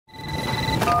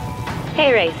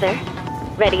Hey Racer,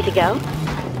 ready to go?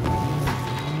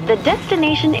 The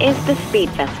destination is the Speed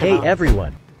Festival. Hey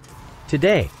everyone!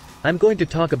 Today, I'm going to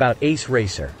talk about Ace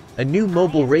Racer, a new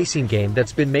mobile racing game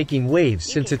that's been making waves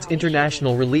since its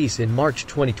international release in March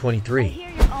 2023. I hear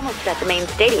you're almost at the main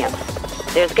stadium.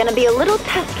 There's gonna be a little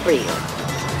test for you.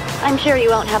 I'm sure you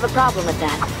won't have a problem with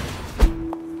that.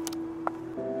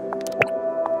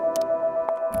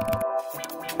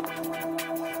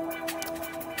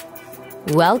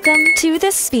 Welcome to the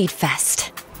Speed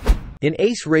Fest. In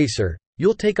Ace Racer,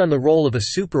 you'll take on the role of a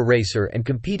super racer and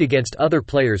compete against other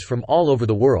players from all over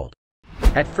the world.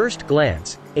 At first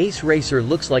glance, Ace Racer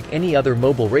looks like any other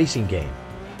mobile racing game.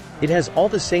 It has all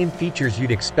the same features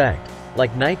you'd expect,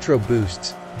 like nitro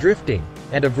boosts, drifting,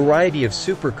 and a variety of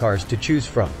supercars to choose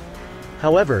from.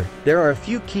 However, there are a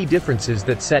few key differences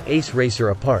that set Ace Racer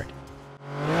apart.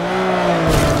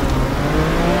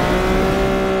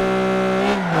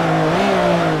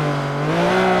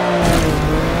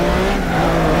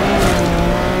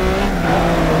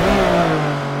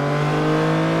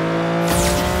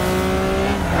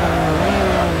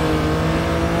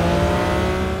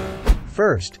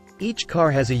 First, each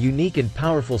car has a unique and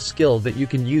powerful skill that you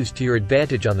can use to your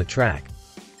advantage on the track.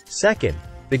 Second,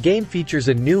 the game features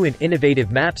a new and innovative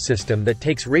map system that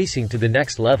takes racing to the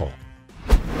next level.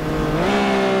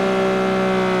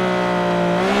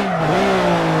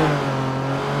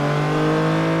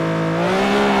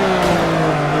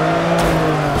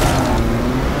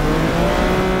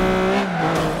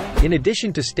 In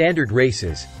addition to standard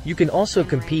races, you can also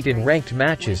compete in ranked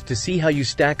matches to see how you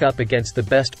stack up against the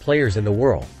best players in the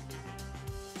world.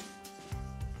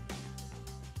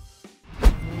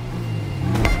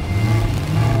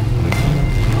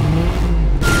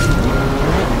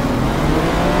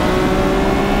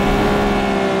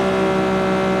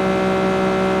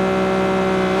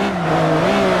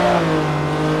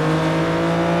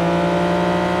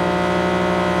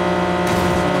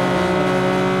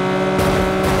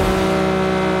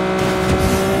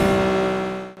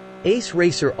 Ace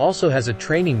Racer also has a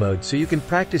training mode so you can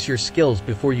practice your skills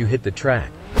before you hit the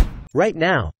track. Right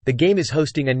now, the game is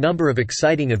hosting a number of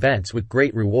exciting events with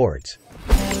great rewards.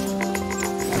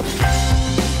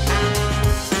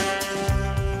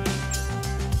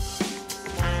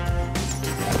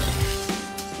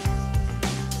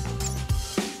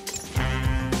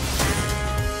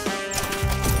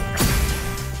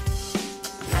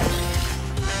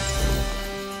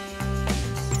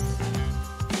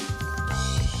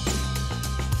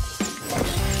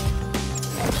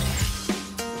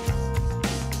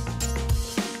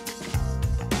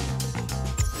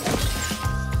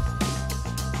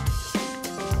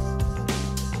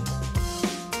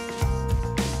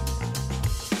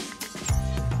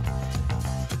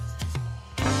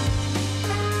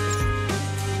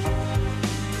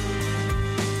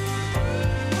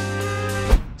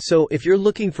 So, if you're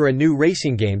looking for a new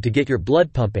racing game to get your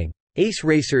blood pumping, Ace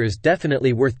Racer is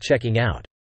definitely worth checking out.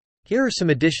 Here are some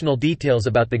additional details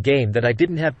about the game that I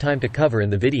didn't have time to cover in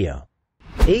the video.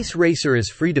 Ace Racer is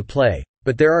free to play,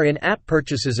 but there are in-app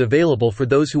purchases available for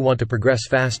those who want to progress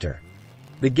faster.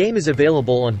 The game is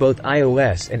available on both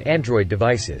iOS and Android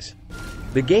devices.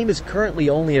 The game is currently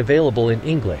only available in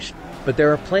English, but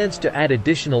there are plans to add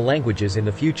additional languages in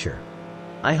the future.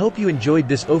 I hope you enjoyed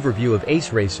this overview of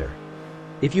Ace Racer.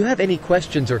 If you have any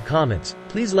questions or comments,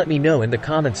 please let me know in the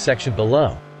comments section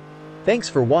below. Thanks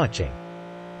for watching.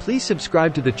 Please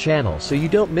subscribe to the channel so you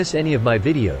don't miss any of my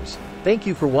videos. Thank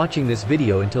you for watching this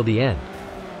video until the end.